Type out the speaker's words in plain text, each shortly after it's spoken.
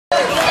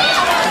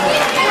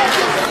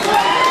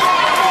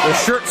The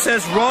shirt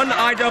says Run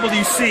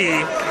IWC,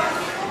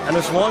 and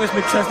as long as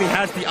McChesney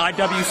has the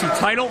IWC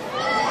title,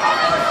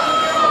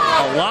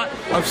 a lot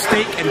of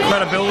stake and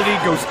credibility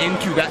goes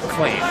into that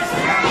claim.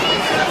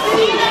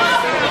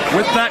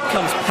 With that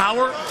comes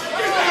power,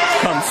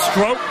 comes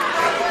stroke,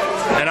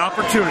 and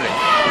opportunity.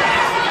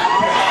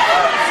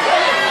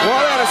 Well,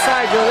 on that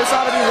aside, Joe, this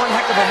ought to be one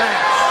heck of a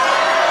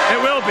match. It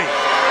will be.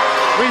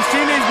 We've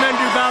seen these men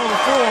do battle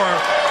before,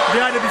 the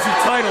IWC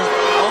title,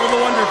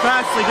 although under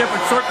vastly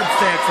different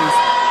circumstances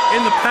in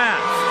the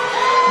past.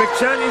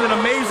 McChesney is an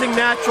amazing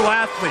natural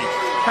athlete,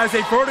 has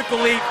a vertical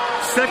leap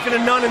second to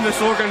none in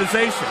this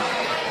organization.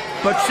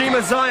 But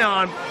Shima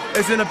Zion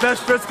is in the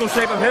best physical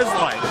shape of his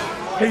life.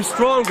 He's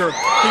stronger,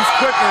 he's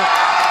quicker,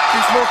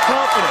 he's more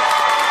confident.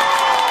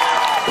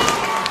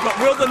 But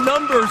will the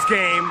numbers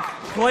game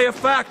play a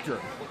factor?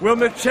 Will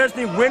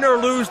McChesney win or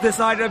lose this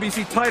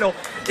IWC title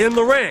in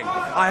the ring?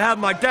 I have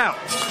my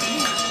doubts.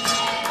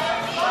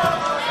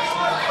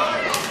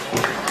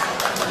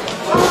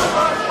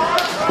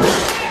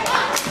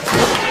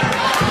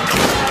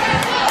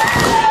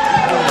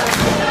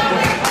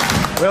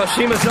 Well,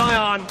 Shima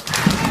Zion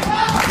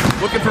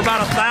looking for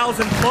about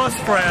 1,000 plus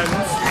friends.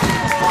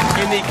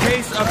 In the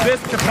case of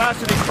this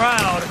capacity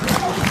crowd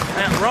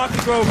at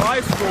Rocky Grove High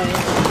School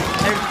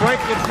in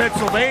Franklin,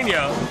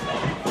 Pennsylvania,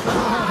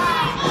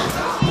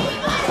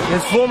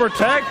 his former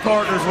tag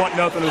partners want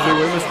nothing to do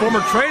with him. His former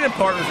training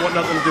partners want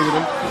nothing to do with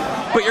him.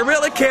 But you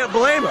really can't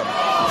blame him.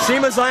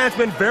 Shima Zion's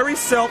been very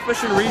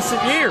selfish in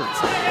recent years.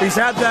 He's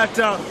had that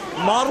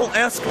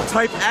model-esque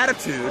type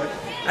attitude,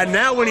 and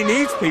now when he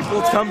needs people,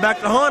 it's come back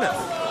to haunt him.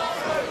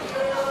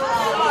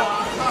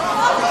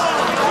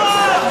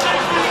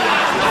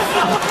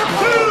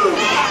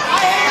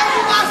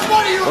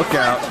 Look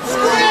out.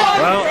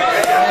 Well,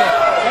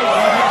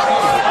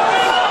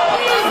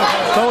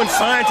 throwing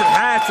signs at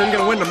hats isn't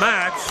going to win the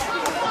match.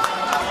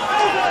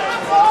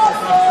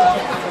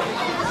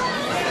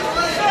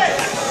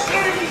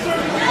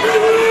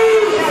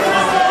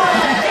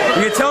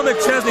 You can tell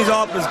McChesney's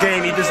off his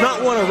game. He does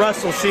not want to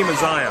wrestle Shima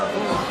Zion.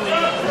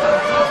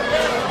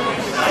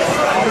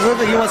 It doesn't look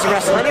like he wants to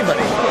wrestle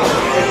anybody.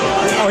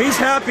 Oh, he's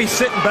happy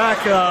sitting back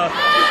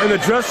in the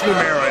dressing room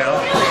area,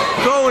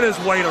 throwing his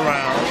weight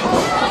around,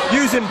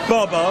 using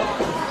Bubba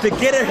to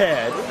get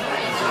ahead.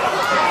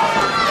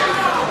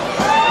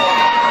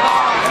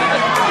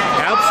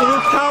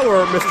 Absolute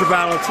power, Mr.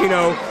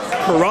 Valentino,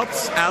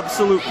 corrupts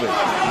absolutely.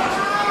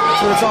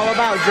 That's what it's all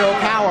about, Joe.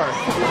 Power.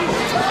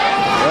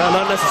 Well,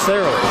 not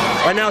necessarily.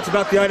 Right now it's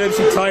about the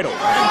IWC title.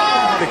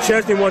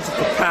 McChesney wants it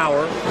for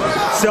power,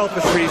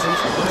 selfish reasons.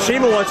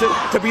 Shima wants it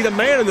to be the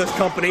man in this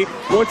company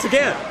once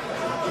again.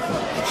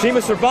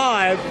 Shima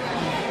survived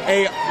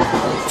a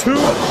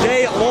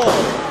 2-day-long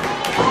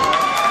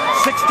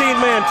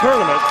 16-man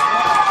tournament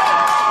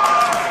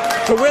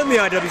to win the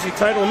IWC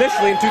title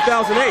initially in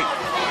 2008.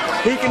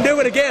 He can do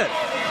it again.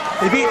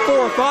 He beat 4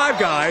 or 5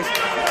 guys.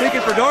 He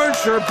can for darn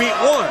sure beat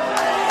one.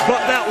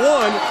 But that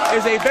one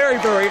is a very,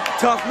 very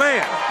tough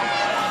man.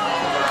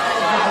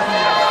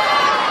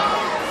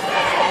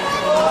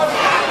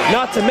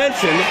 Not to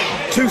mention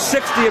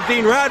 260 of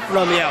Dean Radford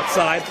on the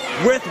outside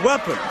with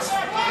weapons.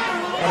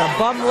 And a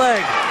bum leg.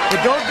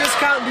 But don't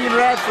discount Dean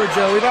Radford,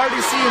 Joe. We've already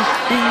seen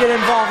he can get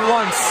involved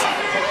once.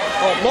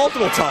 Oh,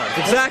 multiple times,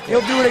 exactly.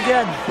 He'll do it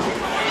again.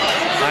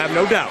 I have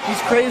no doubt.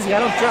 He's crazy. I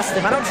don't trust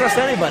him. I don't trust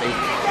anybody.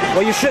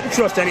 Well, you shouldn't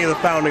trust any of the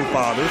founding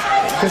fathers,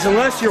 because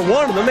unless you're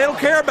one of them, they don't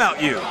care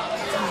about you.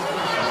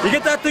 You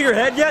get that through your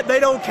head yet? They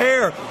don't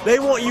care. They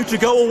want you to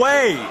go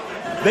away.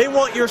 They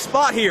want your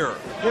spot here.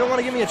 You don't want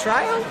to give me a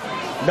tryout?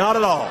 Not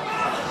at all.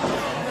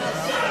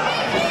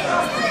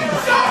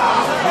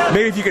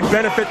 Maybe if you can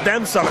benefit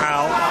them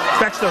somehow,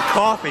 fetch their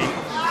coffee.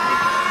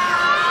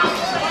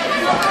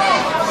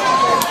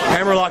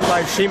 Hammerlock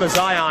by Shima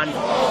Zion.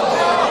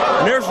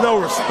 And there's no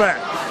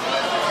respect.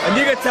 And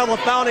you can tell the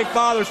founding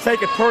fathers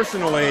take it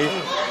personally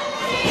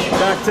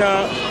that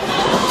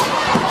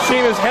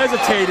Shima's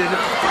hesitated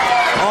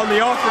on the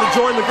offer to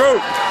join the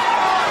group.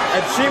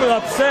 And Shima's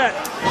upset.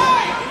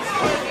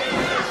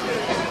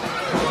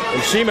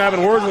 And Shima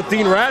having words with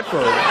Dean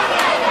Radford.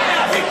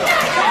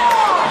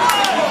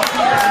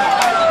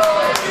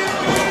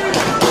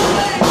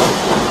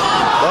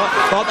 Well,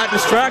 thought that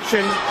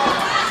distraction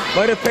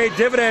might have paid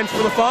dividends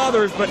for the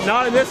fathers, but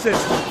not in this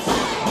instance.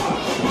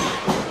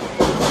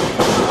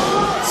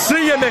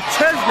 See ya,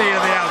 McChesney to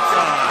the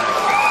outside.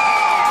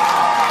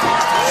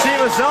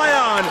 Shima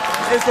Zion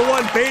is the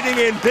one baiting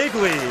in big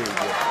league.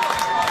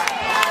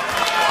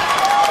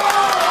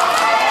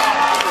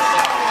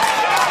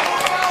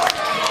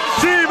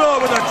 Shima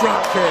with a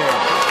drop kick.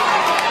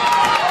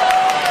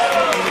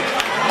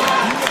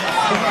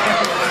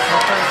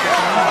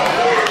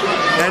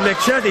 And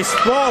McChesney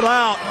sprawled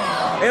out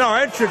in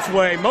our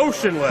entranceway,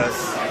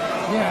 motionless.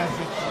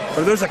 But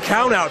if there's a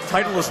count out,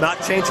 title does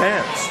not change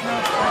hands.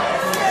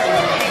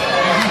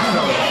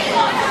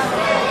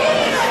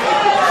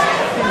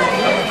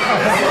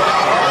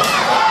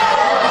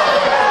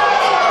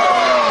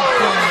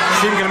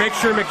 She's going to make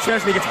sure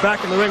McChesney gets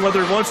back in the ring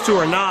whether he wants to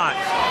or not.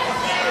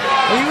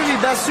 He would be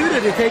best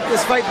suited to take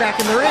this fight back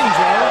in the ring,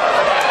 Joe.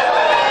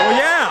 Well,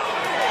 yeah.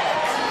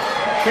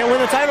 Can't win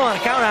the title on a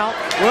count out.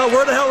 Well,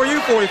 where the hell were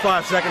you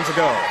 45 seconds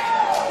ago?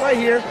 Right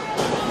here.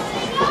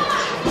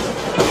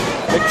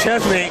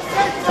 McChesney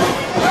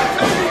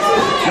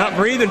not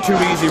breathing too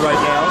easy right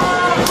now.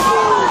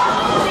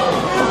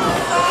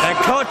 And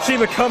caught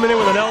Shima coming in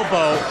with an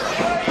elbow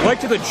right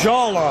to the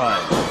jawline.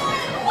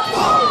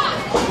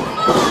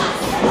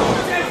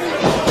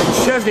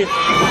 McChesney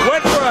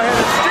went for a head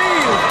of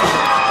steam,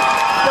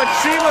 but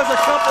Shima's a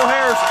couple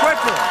hairs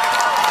quicker.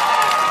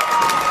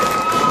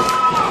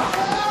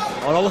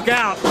 On the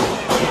lookout.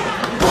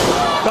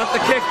 Got the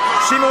kick.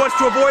 Shima wants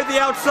to avoid the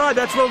outside.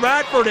 That's where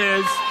Radford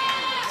is.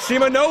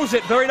 Shima knows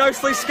it. Very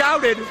nicely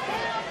scouted.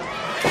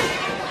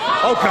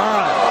 Oh,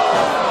 God.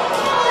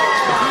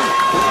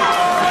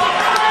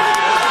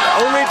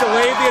 Only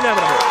delayed the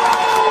inevitable.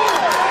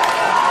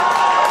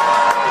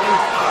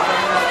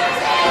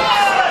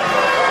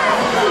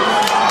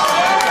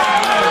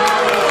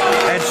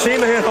 And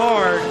Shima hit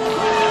hard.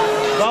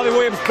 Bobby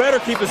Williams better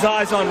keep his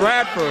eyes on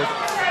Radford.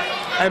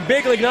 And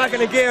Big League not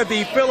going to give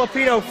the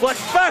Filipino Flex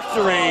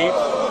Factory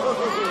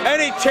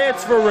any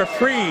chance for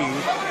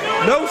reprieve.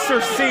 No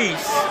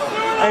surcease.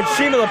 And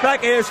Shima, the back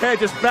of his head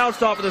just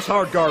bounced off of this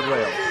hard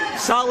guardrail.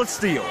 Solid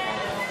steel.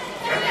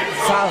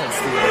 Solid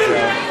steel,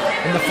 Joe.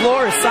 And the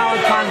floor is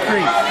solid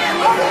concrete.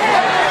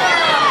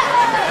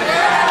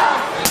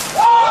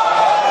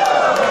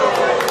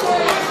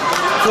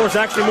 The floor is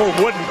actually more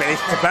wooden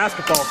based. It's a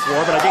basketball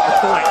floor, but I get your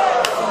point.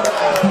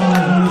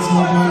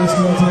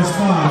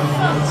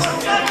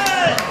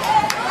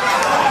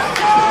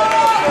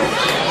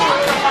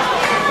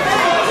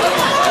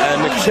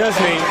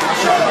 McChesney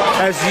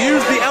has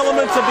used the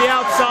elements of the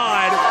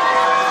outside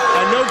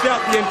and no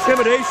doubt the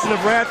intimidation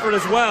of Radford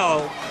as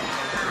well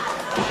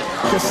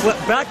to slip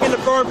back into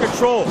firm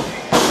control.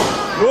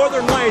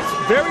 Northern Lights,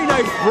 very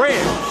nice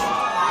bridge.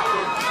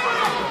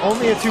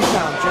 Only a 2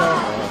 count, Joe.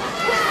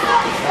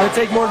 It'll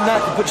take more than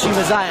that to put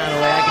Shima's eye on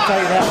away, I can tell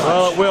you that much.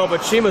 Well, it will,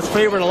 but Shima's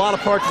favoring a lot of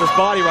parts of his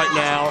body right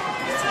now.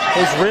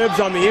 His ribs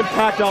on the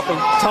impact off the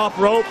top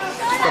rope,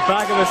 the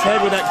back of his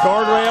head with that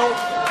guardrail.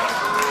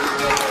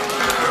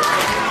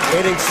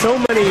 Hitting so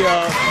many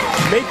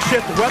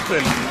makeshift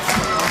weapons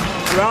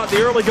throughout the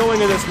early going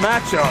of this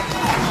matchup.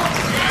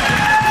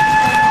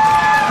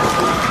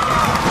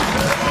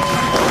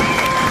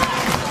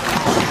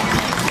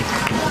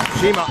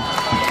 Shima.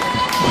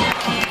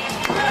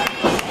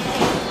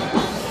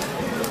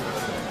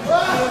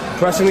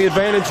 Pressing the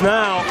advantage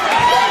now.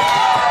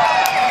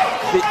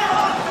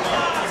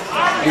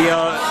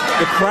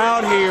 The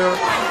crowd here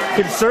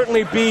can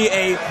certainly be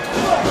a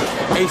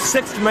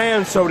sixth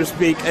man, so to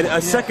speak,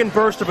 a second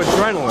burst of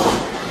adrenaline.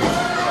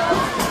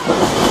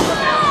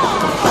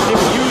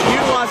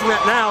 Utilizing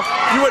that now,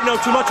 you wouldn't know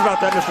too much about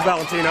that, Mr.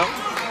 Valentino.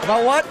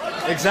 About what?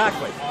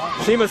 Exactly.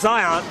 Shima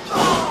Zion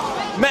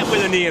met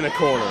with a knee in the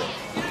corner.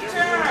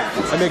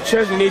 I think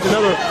McChesney needs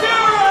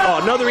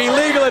another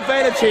illegal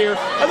advantage here,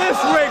 and this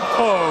ring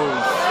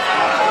pose.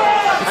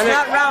 It's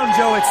not round,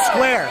 Joe, it's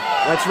square.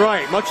 That's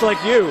right, much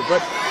like you,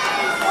 but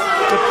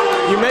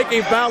you make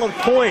a valid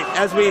point,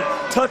 as we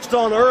touched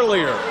on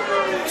earlier,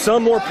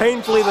 some more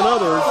painfully than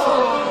others.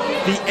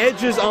 The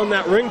edges on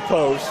that ring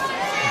post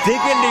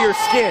dig into your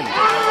skin,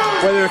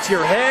 whether it's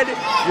your head,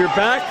 your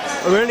back,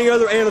 or any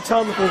other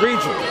anatomical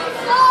region.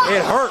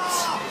 It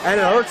hurts, and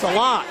it hurts a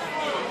lot.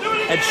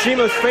 And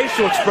Shima's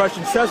facial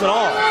expression says it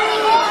all.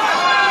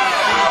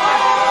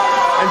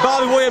 And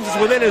Bobby Williams is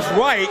within his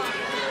right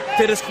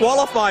to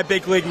disqualify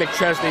Big League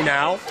McChesney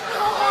now,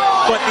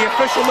 but the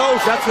official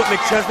knows that's what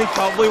McChesney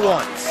probably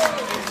wants.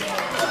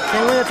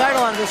 Can't win the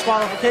title on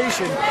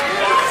disqualification.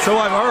 So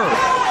I've heard.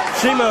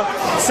 Shima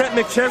sent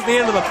McChesney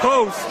into the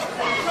post.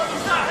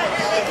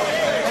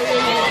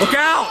 Look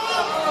out!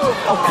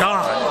 Oh,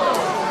 God.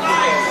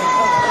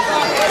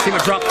 Shima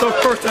dropped so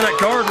first on that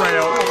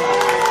guardrail.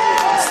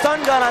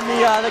 Stun gun on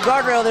the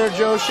guardrail there,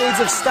 Joe. Shades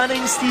of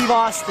stunning Steve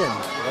Austin.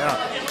 Yeah.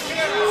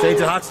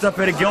 Shades of hot stuff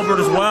Eddie Gilbert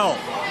as well.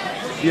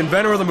 The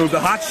inventor of the move, the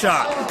hot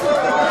shot. A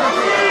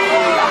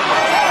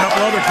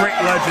couple other great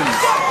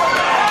legends.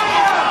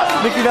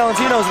 Mickey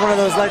Valentino is one of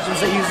those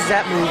legends that uses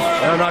that move.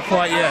 No, not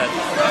quite yet.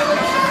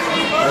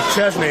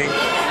 McChesney.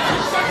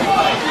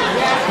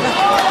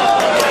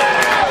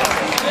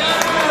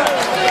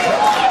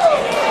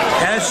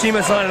 Has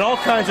Shima Zion in all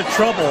kinds of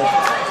trouble.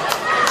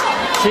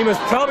 Shima's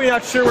probably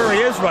not sure where he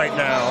is right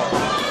now.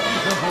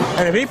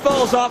 And if he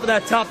falls off of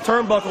that top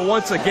turnbuckle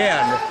once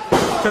again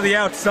to the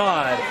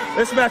outside,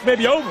 this match may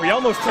be over. He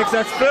almost takes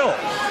that spill.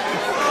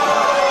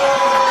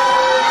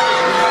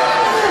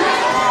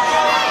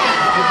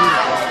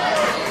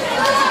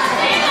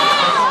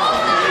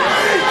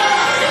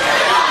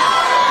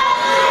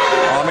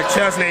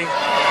 McChesney,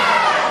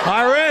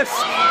 high risk.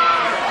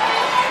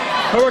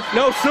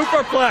 No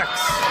superplex.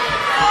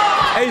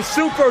 A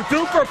super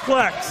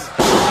duperplex.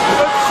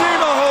 But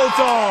Shima holds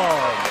on.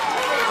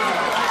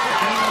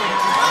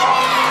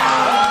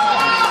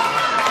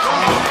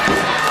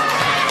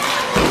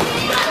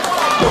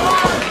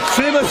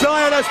 Shima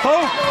Zion has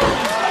hope.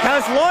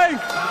 has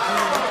life.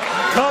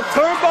 Top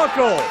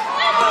turnbuckle.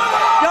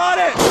 Got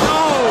it.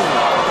 No.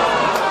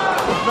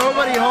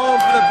 Nobody home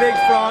for the big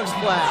frog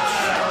splash.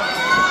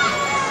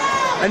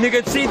 And you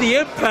can see the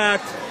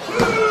impact,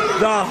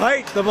 the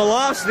height, the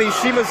velocity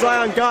Shima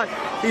Zion got.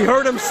 He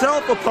hurt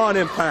himself upon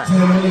impact.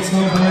 10 minutes,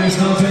 no bonus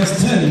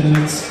contest, 10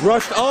 minutes.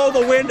 Rushed all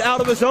the wind out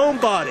of his own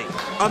body.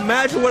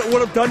 Imagine what it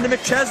would have done to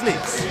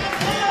McChesney's.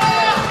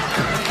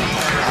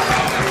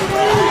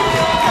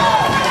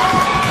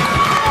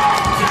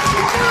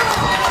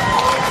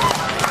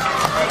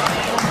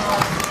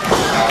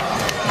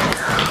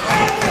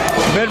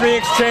 Mid-ring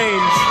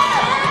exchange.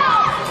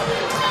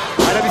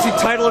 IWC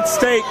title at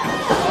stake.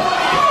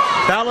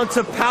 Balance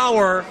of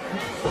power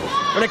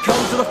when it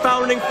comes to the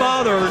founding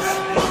fathers.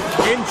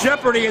 In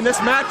jeopardy in this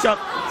matchup.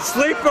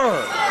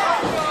 Sleeper.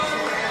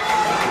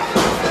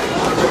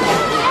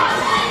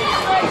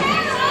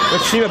 But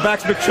Shima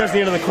backs McChesney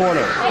into the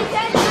corner.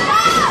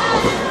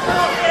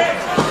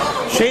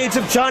 Shades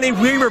of Johnny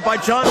Weaver by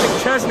John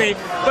McChesney,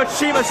 but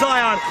Shima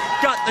Zion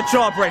got the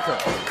jawbreaker.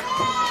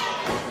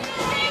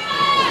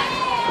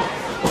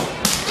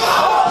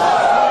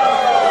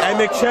 And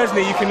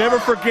McChesney, you can never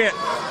forget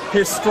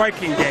his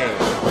striking game.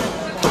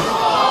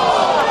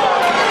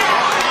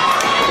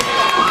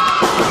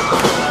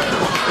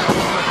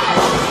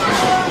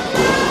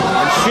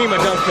 And Shima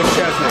does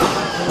McChesney.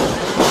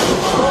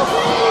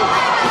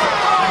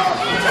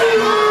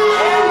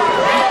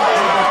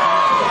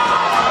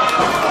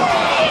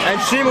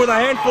 And Shima with a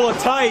handful of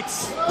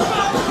tights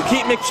to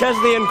keep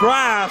McChesney in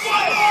grasp.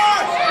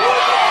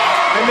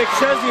 And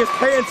McChesney is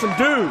paying some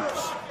dues.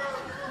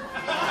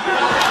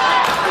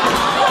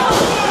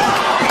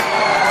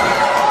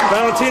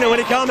 Valentino,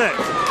 any comment?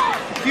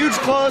 Huge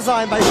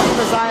clothesline by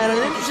Shima Zion. An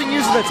interesting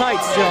use of the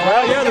tights, Joe.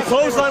 Well, yeah, the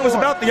clothesline was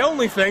about the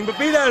only thing, but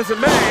be that as it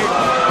may.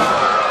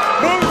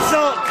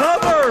 Moonsault,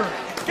 cover!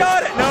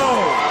 Got it!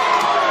 No!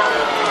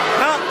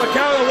 Out the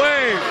count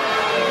away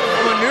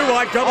from a new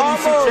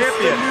IWC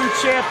champion. The new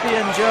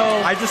champion, Joe.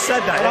 I just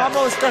said that. It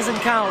almost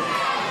doesn't count.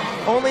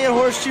 Only in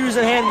horseshoes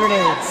and hand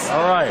grenades.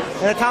 All right.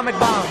 And atomic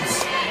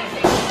bombs.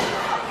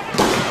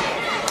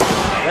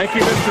 Thank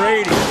you, Mr.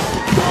 80.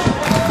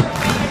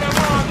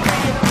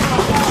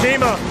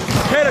 Shima,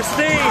 head of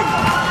steam.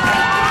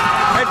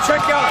 And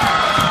check out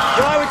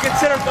what I would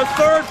consider the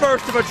third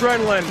burst of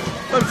adrenaline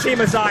from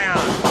Shima Zion.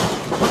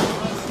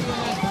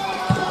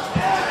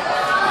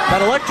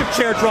 That electric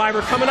chair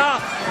driver coming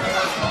up.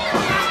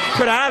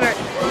 Could have it.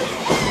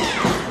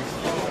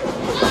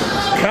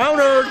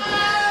 Countered.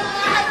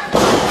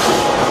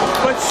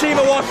 But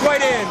Shima walked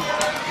right in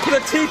to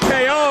the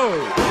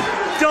TKO.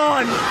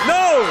 Done.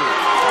 No.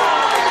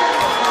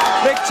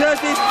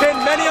 McChesney's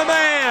pinned many a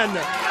man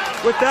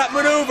with that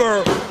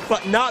maneuver,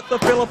 but not the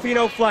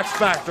Filipino Flex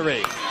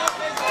Factory.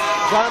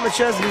 John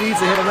McChesney needs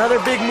to hit another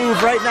big move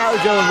right now,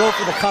 Joe, and go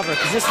for the cover,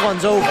 because this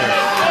one's over.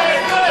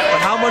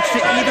 But how much do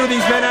either of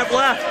these men have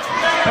left?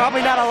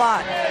 Probably not a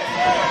lot.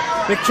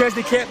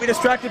 McChesney can't be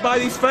distracted by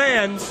these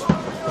fans.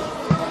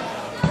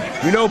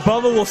 You know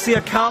Bubba will see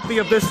a copy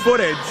of this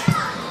footage.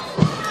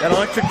 That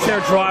electric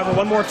chair driver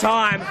one more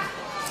time.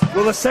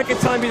 Will the second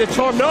time be the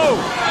charm? No!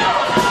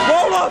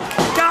 Roll up!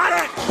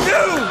 Got it!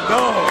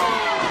 No!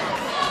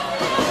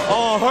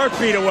 Oh,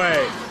 heartbeat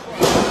away.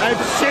 And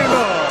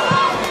Shima.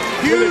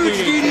 Huge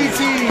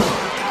DDT.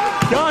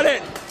 Got it.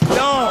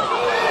 No.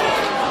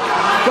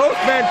 Both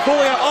men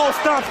pulling out all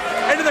stops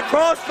into the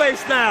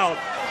crossface now.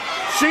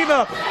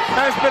 Shima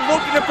has been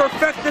looking to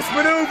perfect this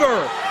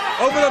maneuver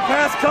over the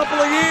past couple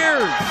of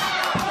years.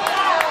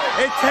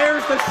 It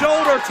tears the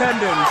shoulder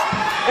tendons.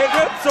 It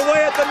rips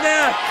away at the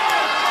neck.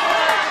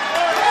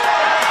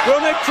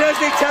 Will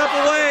McChesney tap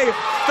away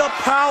the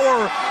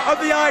power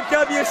of the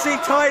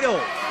IWC title?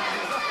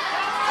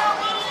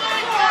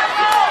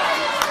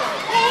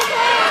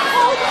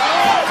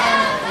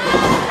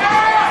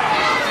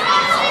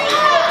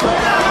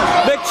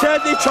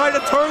 McChesney tried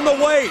to turn the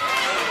weight,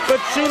 but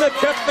Shima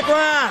kept the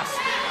grasp.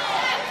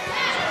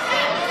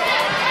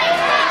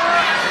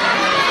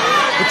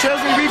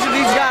 McChesney reaches,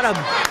 he's got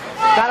him.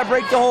 Gotta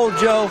break the hold,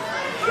 Joe.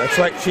 That's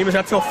right, Shima's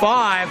got till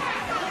 5.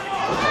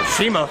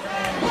 Shima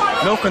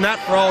milking that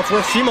for all it's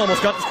worth. Shima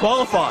almost got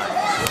disqualified.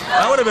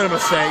 That would have been a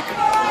mistake.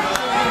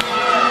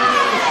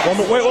 One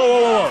more, wait,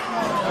 whoa.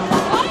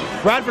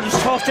 Radford just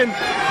tossed in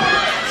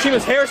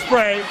Shima's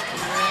hairspray.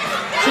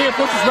 Shima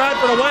pushes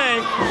Radford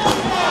away.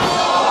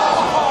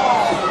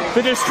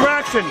 The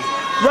distraction.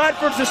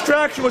 Radford's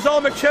distraction was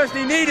all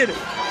McChesney needed.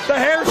 The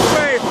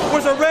hairspray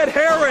was a red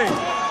herring.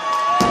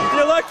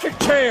 The electric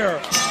chair.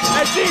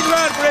 And Gene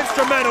Radford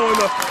instrumental in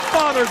the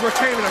fathers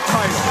retaining the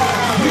title.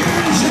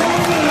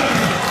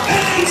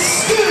 And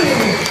still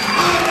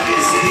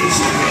IWC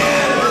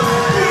champion,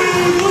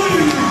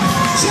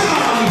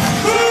 John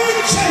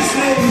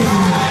McChesney.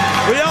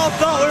 We all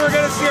thought we were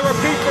going to see a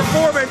repeat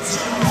performance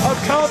of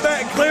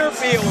Combat in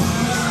Clearfield,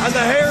 and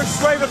the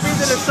hairspray would be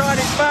the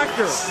deciding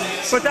factor.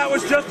 But that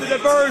was just a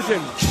diversion.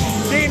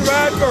 Gene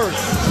Radford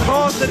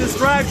caused the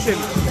distraction.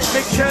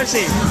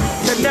 McChesney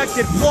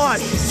connected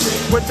flush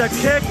with the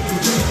kick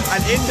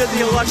and into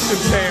the electric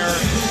chair.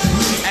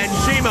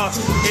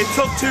 DJZema, it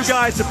took two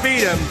guys to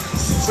beat him,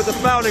 but the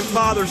founding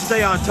fathers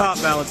stay on top,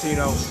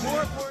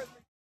 Valentino.